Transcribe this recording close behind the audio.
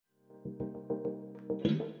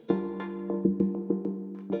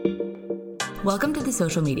Welcome to the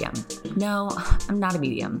social medium. No, I'm not a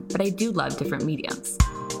medium, but I do love different mediums,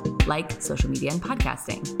 like social media and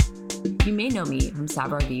podcasting. You may know me from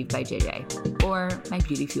Savoir Vivre by JJ or My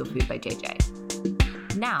Beauty Fuel Food by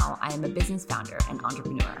JJ. Now I am a business founder and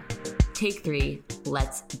entrepreneur. Take 3,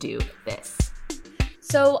 let's do this.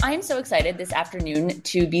 So I'm so excited this afternoon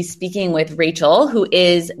to be speaking with Rachel, who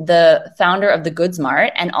is the founder of the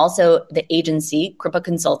Mart and also the agency, Krupa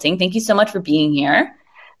Consulting. Thank you so much for being here.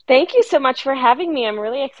 Thank you so much for having me. I'm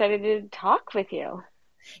really excited to talk with you.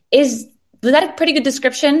 Was that a pretty good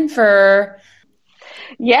description for...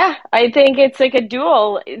 Yeah, I think it's like a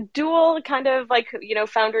dual kind of like,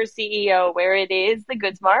 founder CEO, where it is the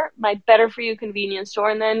Goods Mart, my better for you convenience store,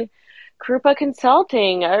 and then Krupa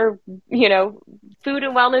Consulting, or, food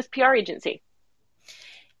and wellness PR agency.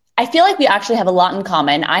 I feel like we actually have a lot in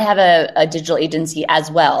common. I have a digital agency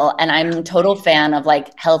as well, and I'm a total fan of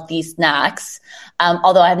like healthy snacks.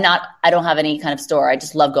 Although I don't have any kind of store. I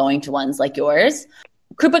just love going to ones like yours.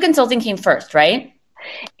 Krupa Consulting came first, right?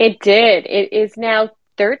 It did. It is now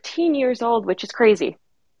 13 years old, which is crazy.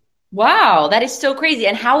 Wow, that is so crazy.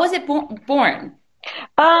 And how was it born?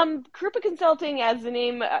 Krupa Consulting, as the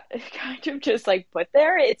name kind of just like put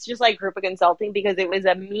there, it's just like Krupa Consulting because it was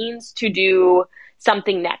a means to do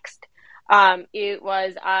something next. I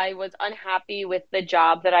was unhappy with the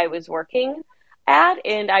job that I was working at,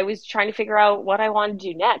 and I was trying to figure out what I wanted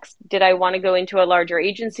to do next. Did I want to go into a larger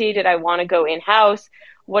agency? Did I want to go in-house?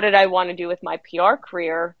 What did I want to do with my PR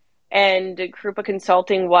career? And Krupa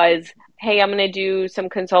Consulting was, hey, I'm going to do some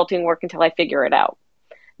consulting work until I figure it out.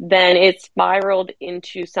 Then it spiraled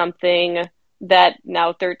into something that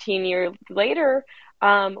now 13 years later,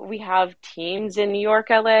 we have teams in New York,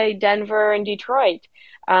 LA, Denver, and Detroit,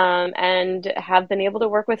 and have been able to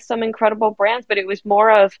work with some incredible brands, but it was more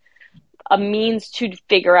of a means to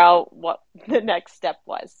figure out what the next step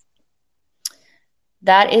was.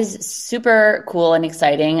 That is super cool and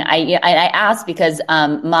exciting. I asked because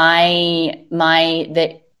my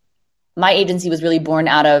agency was really born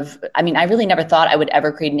out of, I really never thought I would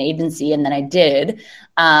ever create an agency, and then I did.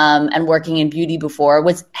 And working in beauty before.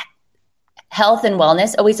 Was health and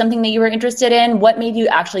wellness always something that you were interested in? What made you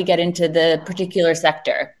actually get into the particular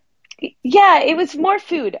sector? Yeah, it was more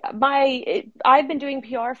food. I've been doing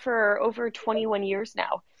PR for over 21 years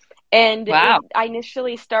now. And wow. I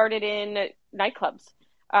initially started in nightclubs.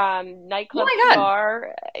 Nightclub oh my God.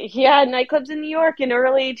 PR. Yeah, nightclubs in New York in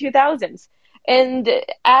early 2000s. And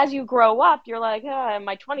as you grow up, you're like, in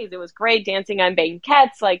my 20s, it was great dancing on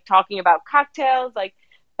banquettes, like talking about cocktails. Like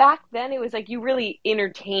back then, it was like you really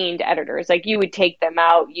entertained editors. Like you would take them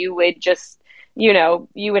out. You would just, you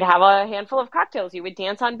would have a handful of cocktails. You would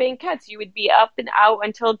dance on banquettes. You would be up and out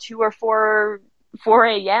until 2 or 4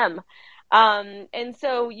 a.m. And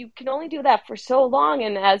so you can only do that for so long.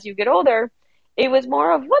 And as you get older, it was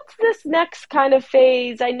more of what's this next kind of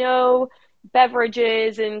phase? I know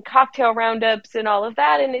beverages and cocktail roundups and all of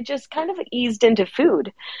that, and it just kind of eased into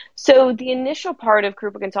food. So the initial part of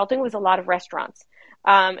Krupa Consulting was a lot of restaurants,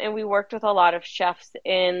 and we worked with a lot of chefs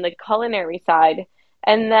in the culinary side.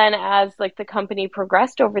 And then as like the company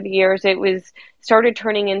progressed over the years, it was started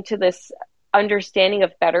turning into this understanding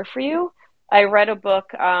of better for you. I read a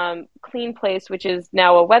book, Clean Place, which is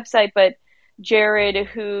now a website, but Jared,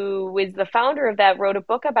 who was the founder of that, wrote a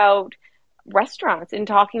book about restaurants and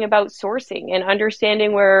talking about sourcing and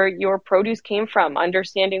understanding where your produce came from,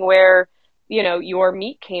 understanding where, your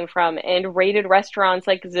meat came from, and rated restaurants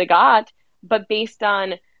like Zagat, but based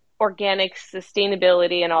on organic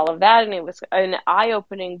sustainability and all of that. And it was an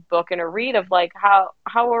eye-opening book and a read of like, how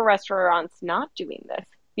are restaurants not doing this,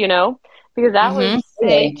 because that was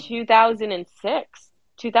say 2006,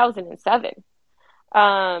 2007.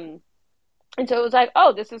 And so it was like,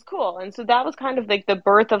 oh, this is cool. And so that was kind of like the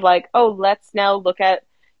birth of like, oh, let's now look at,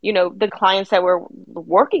 the clients that we're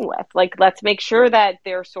working with. Like, let's make sure that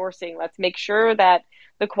they're sourcing. Let's make sure that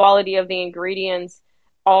the quality of the ingredients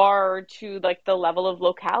are to like the level of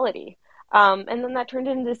locality. And then that turned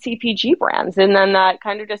into CPG brands. And then that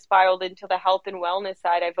kind of just spiraled into the health and wellness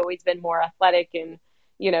side. I've always been more athletic and,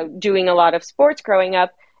 doing a lot of sports growing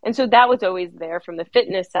up. And so that was always there from the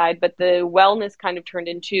fitness side, but the wellness kind of turned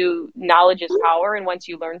into knowledge is power. And once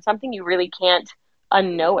you learn something, you really can't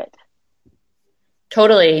unknow it.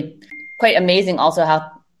 Totally. Quite amazing also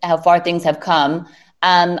how far things have come.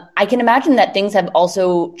 I can imagine that things have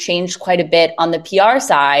also changed quite a bit on the PR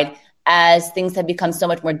side as things have become so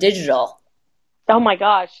much more digital. Oh my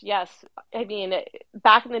gosh, yes.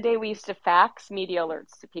 Back in the day, we used to fax media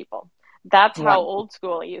alerts to people. That's how old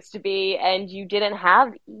school it used to be. And you didn't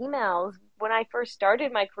have emails. When I first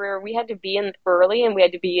started my career, we had to be in early and we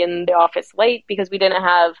had to be in the office late because we didn't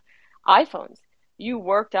have iPhones. You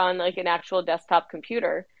worked on like an actual desktop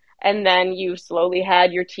computer, and then you slowly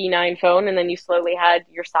had your T9 phone, and then you slowly had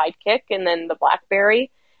your Sidekick, and then the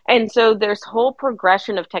BlackBerry. And so there's whole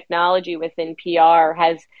progression of technology within PR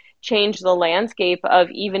has changed the landscape of,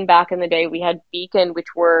 even back in the day, we had Beacon,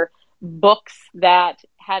 which were books that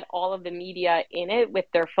had all of the media in it with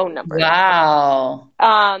their phone numbers. Wow.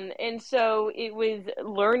 And so it was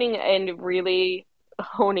learning and really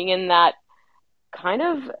honing in that kind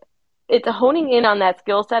of, it's honing in on that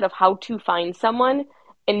skill set of how to find someone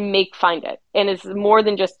and find it. And it's more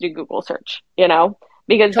than just a Google search, you know?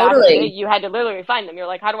 Because back in the day, you had to literally find them. You're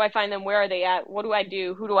like, how do I find them? Where are they at? What do I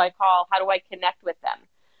do? Who do I call? How do I connect with them?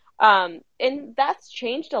 And that's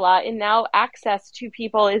changed a lot. And now access to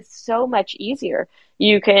people is so much easier.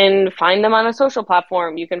 You can find them on a social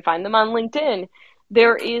platform. You can find them on LinkedIn.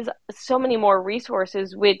 There is so many more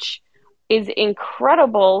resources, which is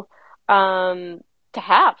incredible to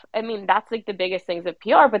have. I mean, that's like the biggest things of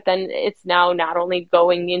PR, but then it's now not only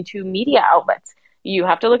going into media outlets. You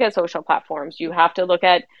have to look at social platforms. You have to look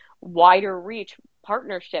at wider reach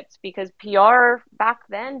partnerships, because PR back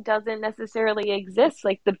then doesn't necessarily exist.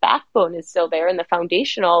 Like the backbone is still there in the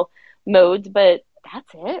foundational modes, but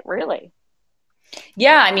that's it, really.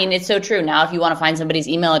 Yeah, I mean, it's so true. Now, if you want to find somebody's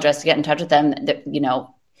email address to get in touch with them, you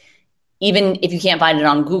know, even if you can't find it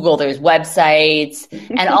on Google, there's websites.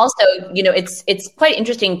 And also, you know, it's quite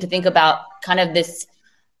interesting to think about kind of this,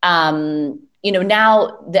 you know,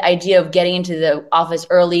 now the idea of getting into the office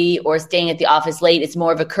early or staying at the office late, it's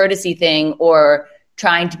more of a courtesy thing, or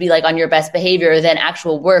trying to be like on your best behavior than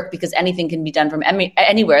actual work, because anything can be done from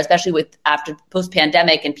anywhere, especially with after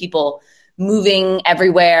post-pandemic and people moving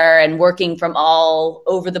everywhere and working from all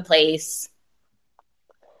over the place.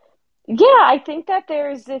 Yeah, I think that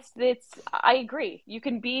there's I agree. You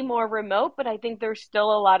can be more remote, but I think there's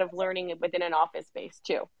still a lot of learning within an office space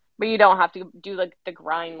too. But you don't have to do like the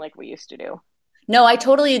grind like we used to do. No, I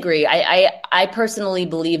totally agree. I personally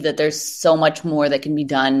believe that there's so much more that can be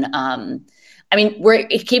done. I mean, we're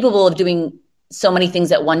capable of doing so many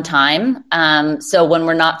things at one time. So when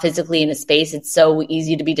we're not physically in a space, it's so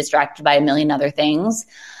easy to be distracted by a million other things.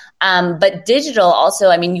 But digital also,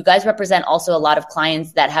 I mean, you guys represent also a lot of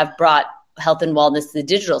clients that have brought health and wellness to the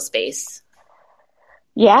digital space.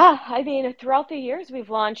 Yeah, I mean, throughout the years, we've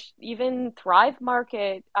launched even Thrive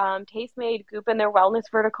Market, Tastemade, Goop and their wellness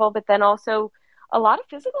vertical, but then also a lot of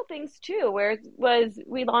physical things too, where it was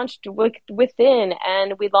we launched Within,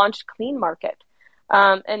 and we launched Clean Market,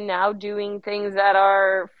 and now doing things that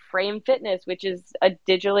are Frame Fitness, which is a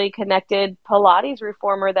digitally connected Pilates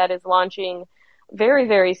reformer that is launching very,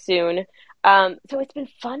 very soon. So it's been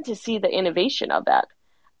fun to see the innovation of that.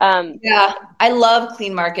 Yeah, I love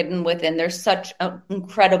Clean Market and Within. They're such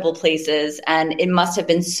incredible places, and it must have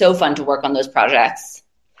been so fun to work on those projects.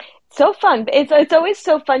 So fun. It's always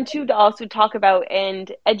so fun too to also talk about and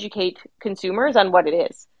educate consumers on what it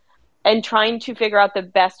is, and trying to figure out the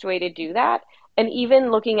best way to do that, and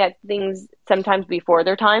even looking at things sometimes before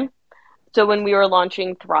their time. So when we were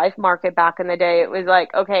launching Thrive Market back in the day, it was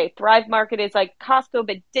like, okay, Thrive Market is like Costco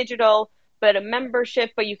but digital, but a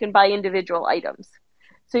membership, but you can buy individual items.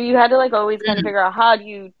 So you had to like always kind of figure out how do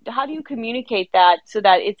you communicate that so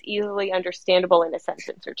that it's easily understandable in a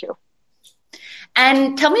sentence or two.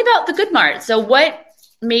 And tell me about the Good Mart. So what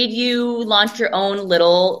made you launch your own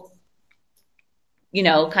little, you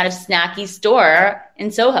know, kind of snacky store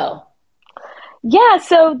in Soho? Yeah,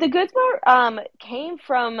 so the Good Mart came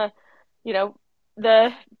from, you know,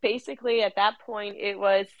 basically at that point it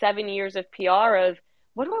was 7 years of PR of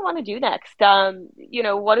what do I want to do next? You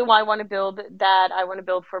know, what do I want to build that I want to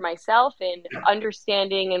build for myself, and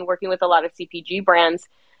understanding and working with a lot of CPG brands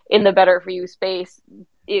in the better for you space.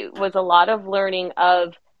 It was a lot of learning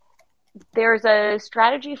of there's a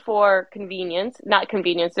strategy for convenience, not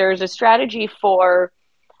convenience. There's a strategy for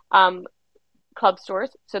club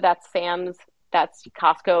stores. So that's Sam's, that's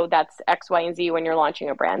Costco, that's X, Y, and Z when you're launching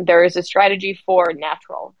a brand. There is a strategy for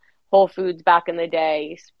natural, Whole Foods back in the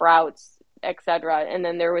day, Sprouts, etc. And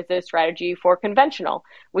then there was a strategy for conventional,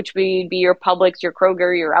 which would be your Publix, your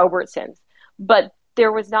Kroger, your Albertsons. But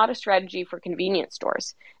there was not a strategy for convenience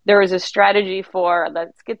stores. There was a strategy for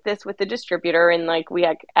let's get this with the distributor, and like we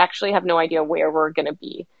actually have no idea where we're going to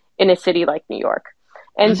be in a city like New York.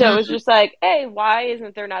 And so it was just like, hey, why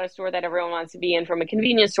isn't there not a store that everyone wants to be in from a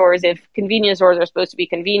convenience stores? If convenience stores are supposed to be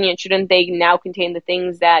convenient, shouldn't they now contain the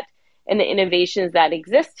things that and the innovations that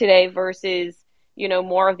exist today versus, you know,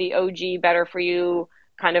 more of the OG better for you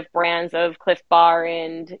kind of brands of Cliff Bar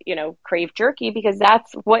and, you know, Crave Jerky, because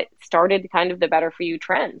that's what started kind of the better for you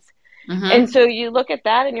trends. And Mm-hmm. so you look at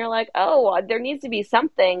that and you're like, oh, there needs to be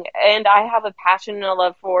something. And I have a passion and a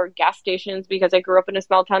love for gas stations because I grew up in a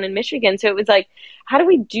small town in Michigan. So it was like, how do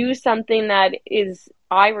we do something that is,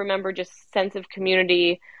 I remember just sense of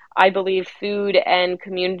community. I believe food and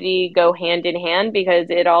community go hand in hand because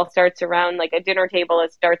it all starts around like a dinner table.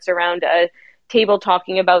 It starts around a table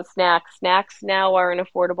talking about snacks. Snacks now are an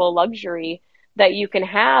affordable luxury that you can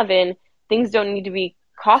have, and things don't need to be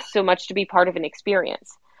cost so much to be part of an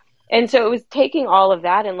experience. And so it was taking all of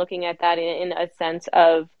that and looking at that in a sense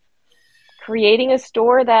of creating a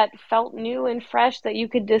store that felt new and fresh that you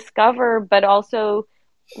could discover, but also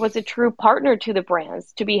was a true partner to the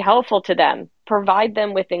brands, to be helpful to them, provide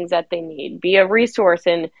them with things that they need, be a resource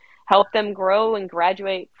and help them grow and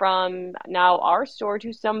graduate from now our store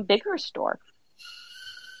to some bigger store.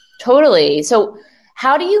 Totally. So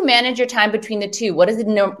how do you manage your time between the two? What does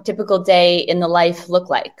a typical day in the life look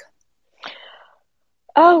like?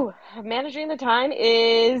 Oh, managing the time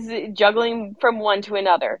is juggling from one to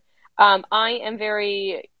another. I am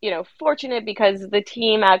very, fortunate because the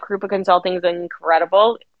team at Krupa Consulting is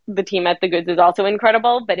incredible. The team at The Goods is also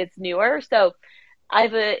incredible, but it's newer. So I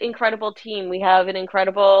have an incredible team. We have an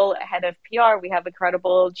incredible head of PR. We have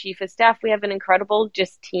incredible chief of staff. We have an incredible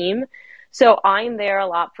just team. So I'm there a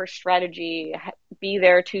lot for strategy, be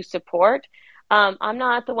there to support. I'm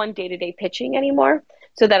not the one day-to-day pitching anymore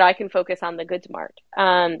so that I can focus on the goods mart.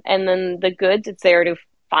 And then the goods, it's there to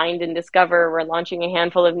find and discover. We're launching a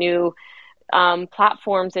handful of new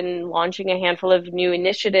platforms and launching a handful of new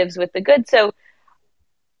initiatives with the goods. So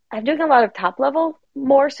I'm doing a lot of top level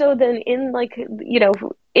more so than in like,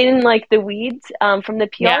 in like the weeds from the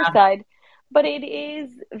PR Yeah. side, but it is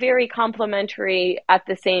very complementary at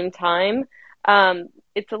the same time.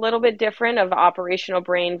 It's a little bit different of operational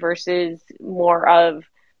brain versus more of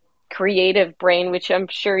creative brain, which I'm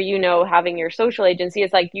sure having your social agency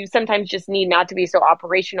is like you sometimes just need not to be so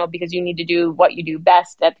operational because you need to do what you do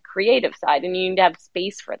best at the creative side and you need to have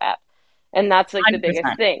space for that. And that's like the biggest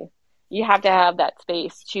 100%. thing. You have to have that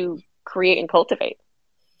space to create and cultivate.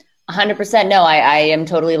 100%. No, I am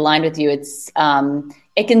totally aligned with you.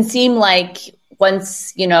 It can seem like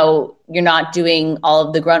once, you're not doing all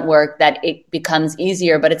of the grunt work that it becomes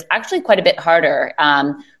easier, but it's actually quite a bit harder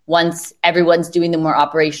once everyone's doing the more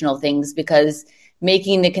operational things because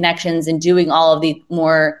making the connections and doing all of the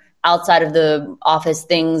more outside of the office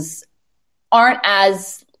things aren't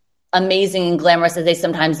as amazing and glamorous as they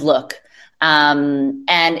sometimes look. And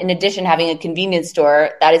in addition, having a convenience store,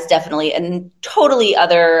 that is definitely a totally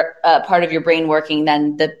other part of your brain working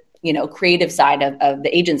than the, creative side of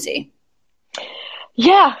the agency.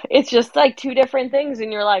 Yeah, it's just like two different things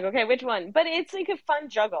and you're like, okay, which one? But it's like a fun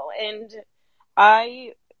juggle. And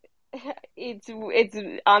I it's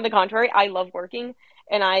on the contrary, I love working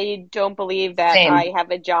and I don't believe that Same. I have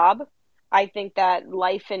a job. I think that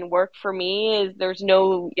life and work for me is there's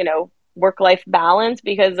no, work life balance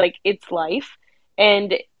because like it's life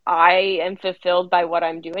and I am fulfilled by what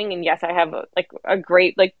I'm doing. And yes, I have a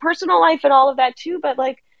great like personal life and all of that too, but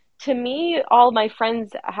like to me, all my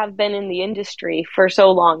friends have been in the industry for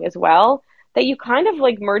so long as well that you kind of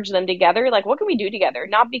like merge them together. Like, what can we do together?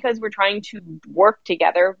 Not because we're trying to work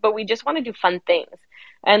together, but we just want to do fun things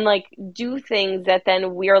and like do things that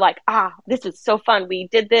then we are like, this is so fun. We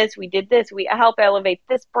did this, we help elevate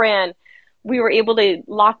this brand. We were able to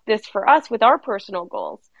lock this for us with our personal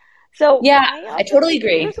goals. So Yeah, I I also totally think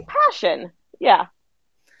agree. there's a passion. Yeah.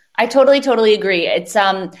 I totally agree. I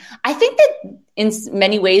think that in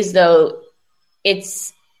many ways though,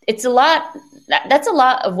 it's a lot, that's a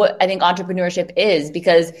lot of what I think entrepreneurship is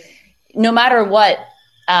because no matter what,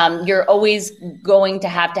 you're always going to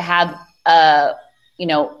have,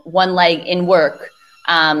 one leg in work.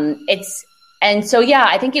 And so, yeah,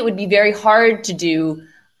 I think it would be very hard to do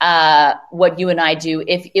what you and I do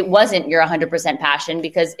if it wasn't your 100% passion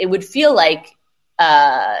because it would feel like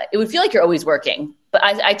you're always working. But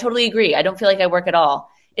I totally agree. I don't feel like I work at all.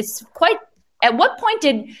 It's quite. At what point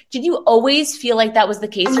did you always feel like that was the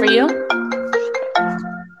case for you?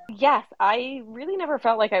 Yes, I really never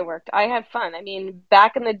felt like I worked. I had fun. I mean,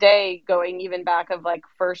 back in the day, going even back of like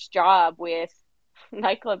first job with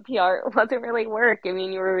nightclub PR, it wasn't really work. I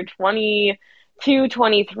mean, you were 22,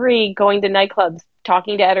 23, going to nightclubs,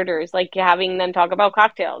 talking to editors, like having them talk about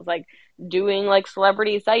cocktails, like doing like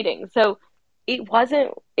celebrity sightings. So it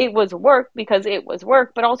was work because it was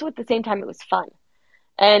work, but also at the same time, it was fun.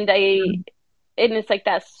 And and it's like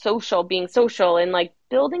that being social and like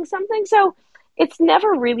building something. So it's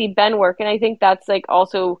never really been work. And I think that's like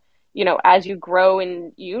also, as you grow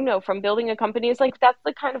and from building a company, it's like that's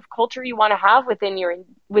the kind of culture you want to have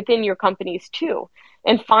within your companies too.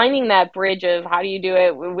 and finding that bridge of how do you do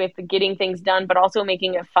it with getting things done, but also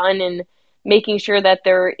making it fun and making sure that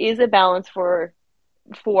there is a balance for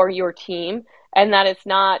your team, and that it's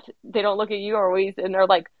not, they don't look at you always and they're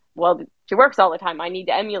like, well, she works all the time, I need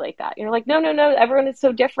to emulate that. And you're like, no, no, no, everyone is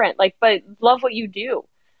so different. Like, but love what you do,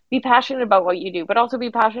 be passionate about what you do, but also be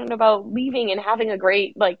passionate about leaving and having a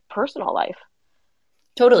great like personal life.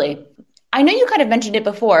 Totally. I know you kind of mentioned it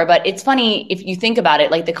before, but it's funny if you think about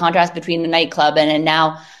it, like the contrast between the nightclub and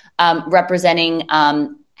now representing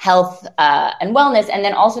health and wellness, and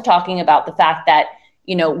then also talking about the fact that,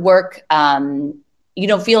 work, you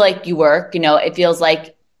don't feel like you work, it feels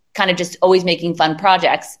like kind of just always making fun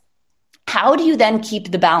projects. How do you then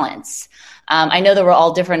keep the balance? I know that we're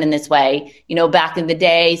all different in this way. Back in the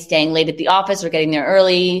day, staying late at the office or getting there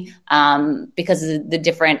early because of the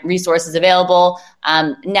different resources available.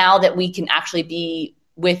 Now that we can actually be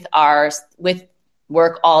with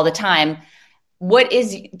work all the time,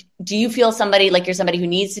 do you feel you're somebody who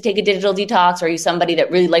needs to take a digital detox, or are you somebody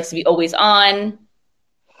that really likes to be always on?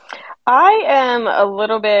 I am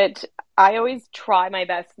I always try my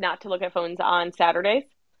best not to look at phones on Saturdays,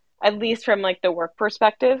 at least from like the work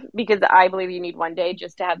perspective, because I believe you need one day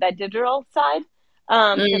just to have that digital side,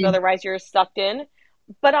 because otherwise you're sucked in.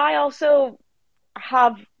 But I also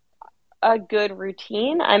have a good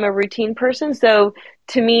routine. I'm a routine person. So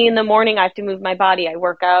to me, in the morning, I have to move my body. I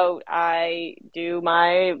work out. I do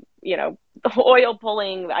my, oil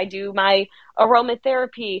pulling. I do my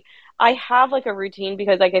aromatherapy. I have like a routine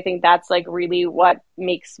because like I think that's like really what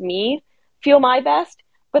makes me feel my best.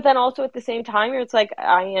 But then also at the same time, it's like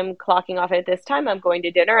I am clocking off at this time. I'm going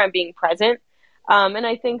to dinner. I'm being present. And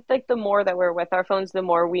I think like the more that we're with our phones, the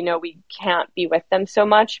more we know we can't be with them so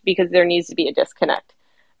much because there needs to be a disconnect.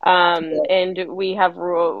 And we have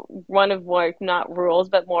one of like not rules,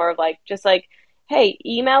 but more of like just like, hey,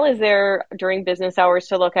 email is there during business hours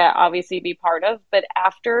to look at, obviously be part of, but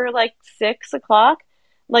after like 6 o'clock,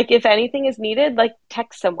 like if anything is needed, like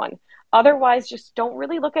text someone. Otherwise, just don't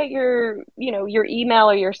really look at your email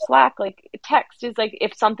or your Slack. Like text is like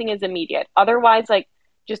if something is immediate. Otherwise, like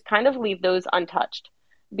just kind of leave those untouched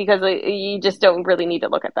because you just don't really need to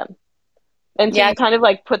look at them. And so you kind of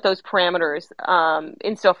like put those parameters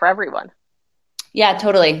in still for everyone. Yeah,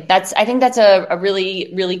 totally. I think that's a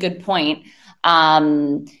really, really good point.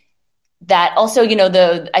 That also,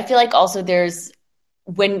 I feel like also there's,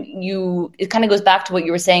 it kind of goes back to what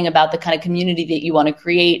you were saying about the kind of community that you want to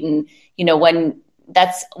create. And, when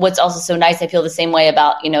that's what's also so nice, I feel the same way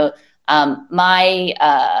about,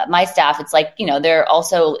 my staff. It's like,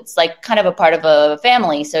 it's like kind of a part of a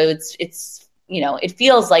family. So it's, it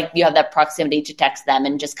feels like you have that proximity to text them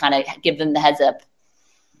and just kind of give them the heads up.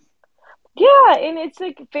 Yeah, and it's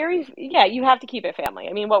like you have to keep it family.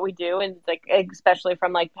 I mean, what we do, and like especially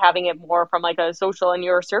from like having it more from like a social and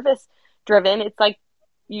your service driven, it's like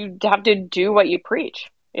you have to do what you preach,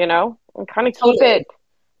 and kind of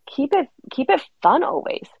keep it fun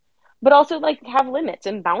always, but also like have limits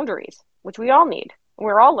and boundaries, which we all need.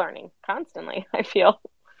 We're all learning constantly, I feel.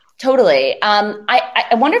 Totally.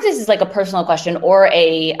 I wonder if this is like a personal question or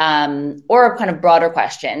a kind of broader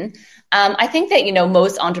question. I think that,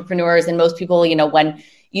 most entrepreneurs and most people, when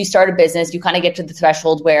you start a business, you kind of get to the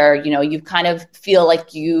threshold where, you kind of feel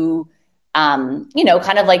like you, kind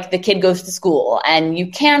of like the kid goes to school and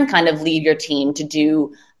you can kind of leave your team to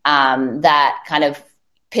do that kind of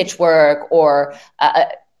pitch work or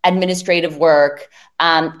administrative work.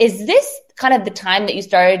 Is this kind of the time that you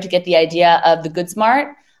started to get the idea of the Good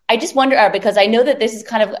Smart? I just wonder, because I know that this is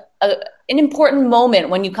kind of an important moment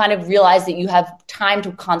when you kind of realize that you have time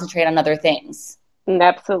to concentrate on other things.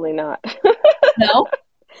 Absolutely not. No?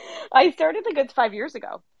 I started the Goods 5 years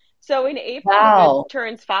ago. So in April, Wow. the Goods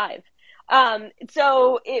turns 5.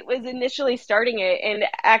 So it was initially starting it and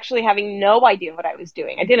actually having no idea what I was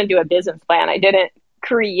doing. I didn't do a business plan. I didn't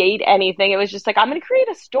create anything. It was just like, I'm going to create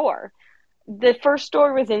a store. The first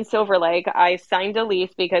store was in Silver Lake. I signed a lease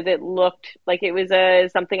because it looked like it was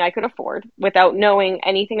something I could afford without knowing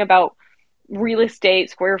anything about real estate,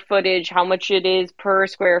 square footage, how much it is per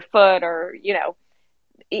square foot, or,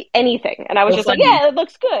 anything. And I was like, yeah, it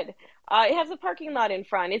looks good. It has a parking lot in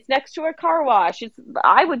front. It's next to a car wash.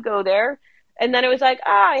 I would go there. And then it was like,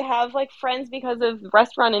 I have like friends because of the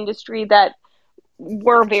restaurant industry that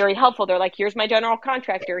were very helpful. They're like, here's my general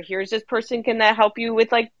contractor. Here's this person can help you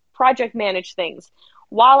with like project manage things,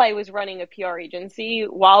 while I was running a PR agency,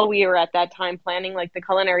 while we were at that time planning like the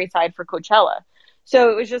culinary side for Coachella.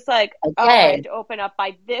 So it was just like, I have to open up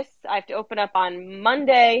by this. I have to open up on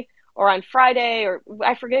Monday or on Friday, or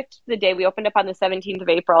I forget the day. We opened up on the 17th of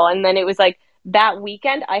April. And then it was like that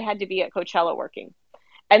weekend I had to be at Coachella working.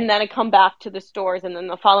 and then I come back to the stores, and then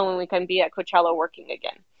the following week I'd be at Coachella working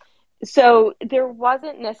again. So there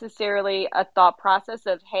wasn't necessarily a thought process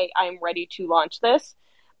of, hey, I'm ready to launch this.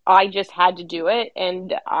 I just had to do it.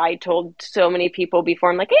 And I told so many people before,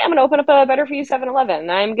 I'm like, hey, I'm going to open up a Better For You 7-Eleven,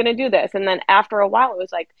 and I'm going to do this. And then after a while, it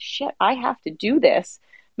was like, shit, I have to do this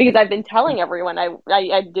because I've been telling everyone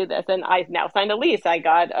I did this. And I've now signed a lease. I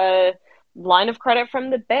got a line of credit from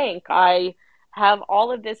the bank. I have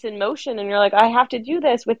all of this in motion. And you're like, I have to do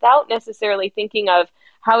this without necessarily thinking of,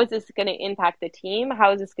 how is this going to impact the team?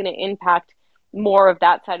 How is this going to impact more of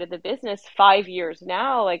that side of the business? 5 years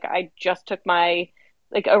now, like I just took my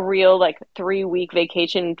a real 3-week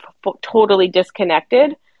vacation, totally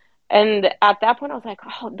disconnected. And at that point, I was like,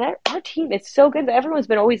 oh, our team is so good. Everyone's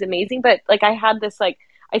been always amazing, but I had this I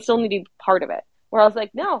still need to be part of it. Where I was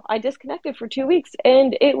like, no, I disconnected for 2 weeks,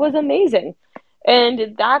 and it was amazing.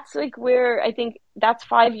 And that's where I think that's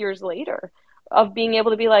 5 years later of being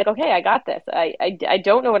able to be like, okay, I got this. I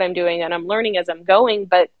don't know what I'm doing, and I'm learning as I'm going,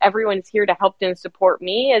 but everyone's here to help and support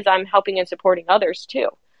me as I'm helping and supporting others too.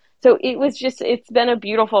 So it's been a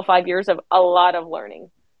beautiful 5 years of a lot of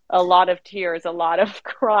learning, a lot of tears, a lot of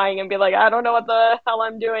crying, and be like, I don't know what the hell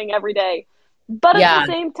I'm doing every day. But at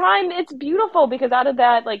the same time, it's beautiful because out of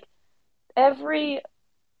that, every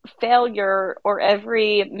failure or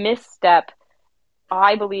every misstep,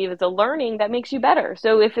 I believe, is a learning that makes you better.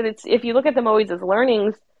 So if you look at them always as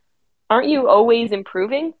learnings, aren't you always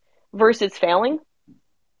improving versus failing?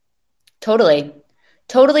 Totally.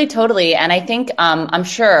 And I think I'm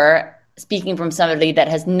sure, speaking from somebody that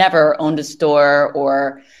has never owned a store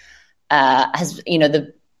or has,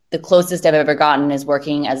 the closest I've ever gotten is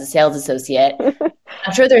working as a sales associate.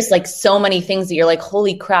 I'm sure there's so many things that you're like,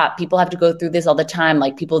 holy crap, people have to go through this all the time.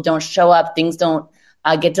 People don't show up, things don't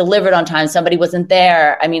get delivered on time. Somebody wasn't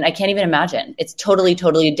there. I mean, I can't even imagine. It's totally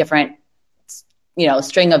a different,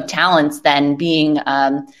 string of talents than being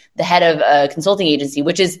the head of a consulting agency,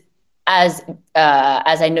 which is, as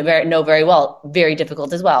I know very well, very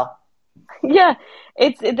difficult as well. Yeah,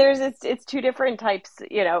 it's two different types.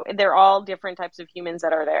 They're all different types of humans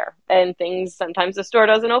that are there, and things. Sometimes the store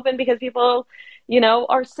doesn't open because people,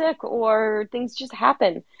 are sick, or things just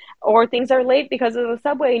happen, or things are late because of the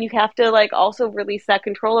subway, and you have to also release that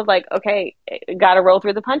control of okay, got to roll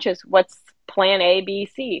through the punches. What's plan A, B,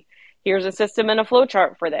 C? Here's a system and a flow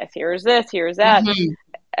chart for this. Here's this. Here's that.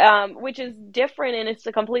 Mm-hmm. Which is different, and it's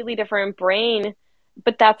a completely different brain.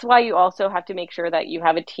 But that's why you also have to make sure that you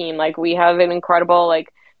have a team. We have an incredible, a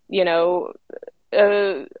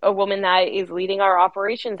woman that is leading our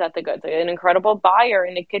operations at the goods, an incredible buyer,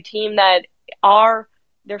 and a team that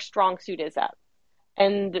their strong suit is that.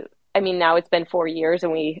 And I mean, now it's been 4 years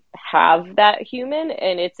and we have that human,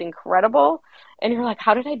 and it's incredible. And you're like,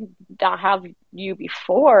 how did I not have you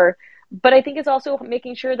before? But I think it's also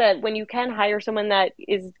making sure that when you can hire someone that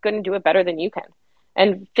is going to do it better than you can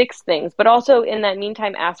and fix things, but also in that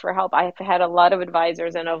meantime, ask for help. I've had a lot of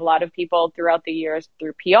advisors and a lot of people throughout the years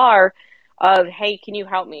through PR of, hey, can you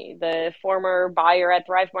help me? The former buyer at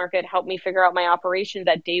Thrive Market helped me figure out my operations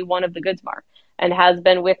at day one of the Goods Mart, and has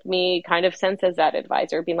been with me kind of since as that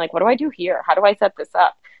advisor, being like, what do I do here? How do I set this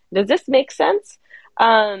up? Does this make sense?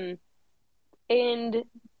 And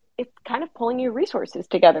it's kind of pulling your resources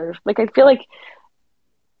together. I feel like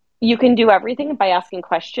you can do everything by asking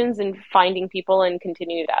questions and finding people and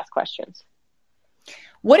continuing to ask questions.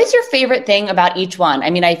 What is your favorite thing about each one?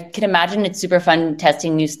 I mean, I can imagine it's super fun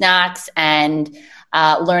testing new snacks and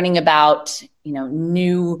learning about,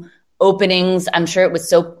 new openings. I'm sure it was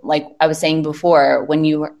so, like I was saying before, when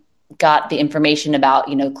you got the information about,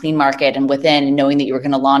 Clean Market and Within, and knowing that you were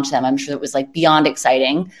going to launch them, I'm sure it was beyond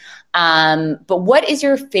exciting. But what is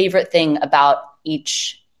your favorite thing about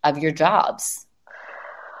each of your jobs?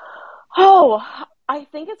 Oh, I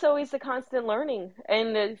think it's always the constant learning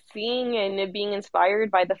and seeing and being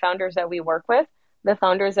inspired by the founders that we work with, the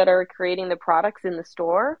founders that are creating the products in the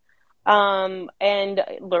store, and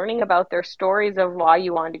learning about their stories of why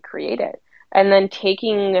you wanted to create it. And then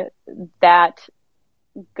taking that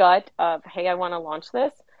gut of, hey, I want to launch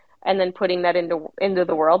this, and then putting that into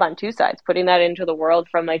the world on two sides, putting that into the world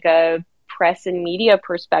from a press and media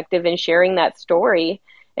perspective and sharing that story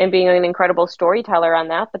and being an incredible storyteller on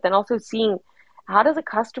that, but then also seeing how does a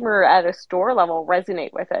customer at a store level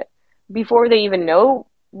resonate with it before they even know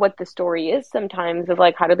what the story is sometimes, of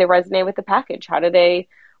how do they resonate with the package? How do they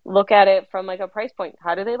look at it from a price point?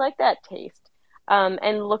 How do they like that taste?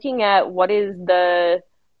 And looking at what is the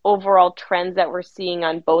overall trends that we're seeing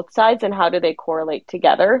on both sides and how do they correlate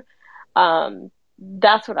together.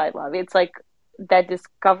 That's what I love. It's that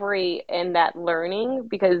discovery and that learning,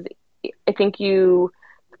 because I think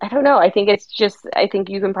I don't know. I think it's just, I think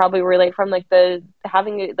you can probably relate from like the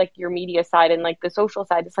having like your media side and like the social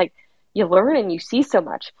side. It's like you learn and you see so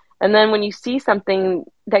much. And then when you see something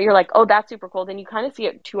that you're like, oh, that's super cool, then you kind of see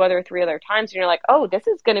it three other times and you're like, oh, this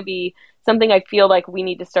is going to be something I feel like we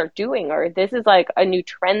need to start doing, or this is like a new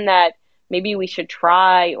trend that maybe we should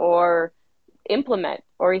try or implement,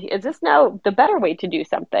 or is this now the better way to do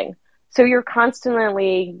something? So you're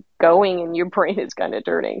constantly going and your brain is kind of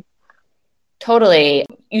turning. Totally.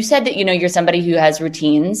 You said that, you're somebody who has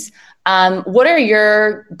routines. What are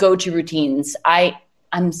your go-to routines? I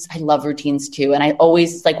love routines too. And I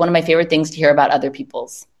always like one of my favorite things to hear about other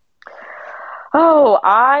people's. Oh,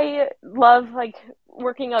 I love like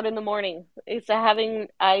working out in the morning. It's have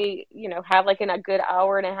like a good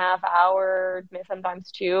hour and a half hour,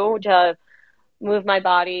 sometimes two, to move my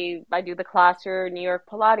body. I do the class or New York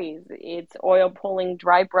Pilates. It's oil pulling,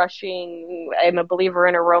 dry brushing. I'm a believer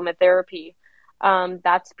in aromatherapy.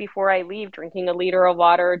 That's before I leave, drinking a liter of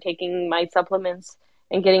water, taking my supplements,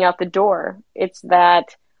 and getting out the door. It's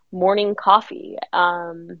that morning coffee.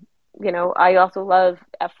 I also love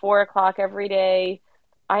at 4 o'clock every day.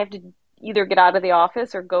 I have to either get out of the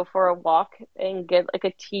office or go for a walk and get like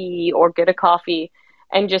a tea or get a coffee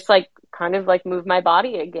and just like kind of like move my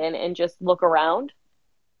body again and just look around.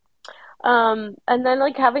 And then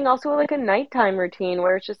like having also like a nighttime routine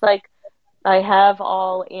where it's just like I have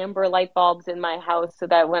all amber light bulbs in my house so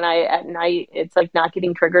that when at night, it's like not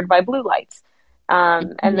getting triggered by blue lights.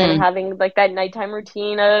 And then Mhm. having like that nighttime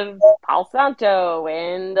routine of Palo Santo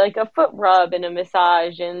and like a foot rub and a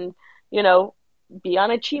massage and, you know, be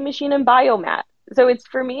on a chi machine and biomat. So it's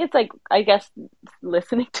for me, it's like, I guess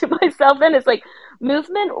listening to myself then it's like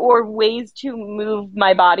movement or ways to move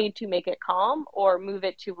my body to make it calm or move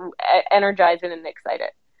it to energize it and excite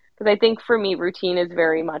it. Because I think for me, routine is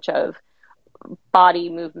very much of body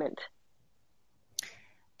movement.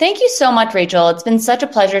 Thank you so much, Rachel. It's been such a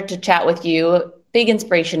pleasure to chat with you. Big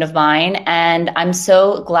inspiration of mine. And I'm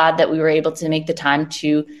so glad that we were able to make the time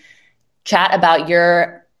to chat about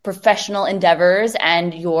your professional endeavors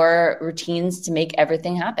and your routines to make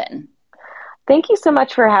everything happen. Thank you so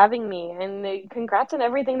much for having me, and congrats on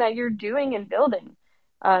everything that you're doing and building.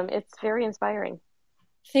 It's very inspiring.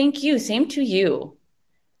 Thank you. Same to you.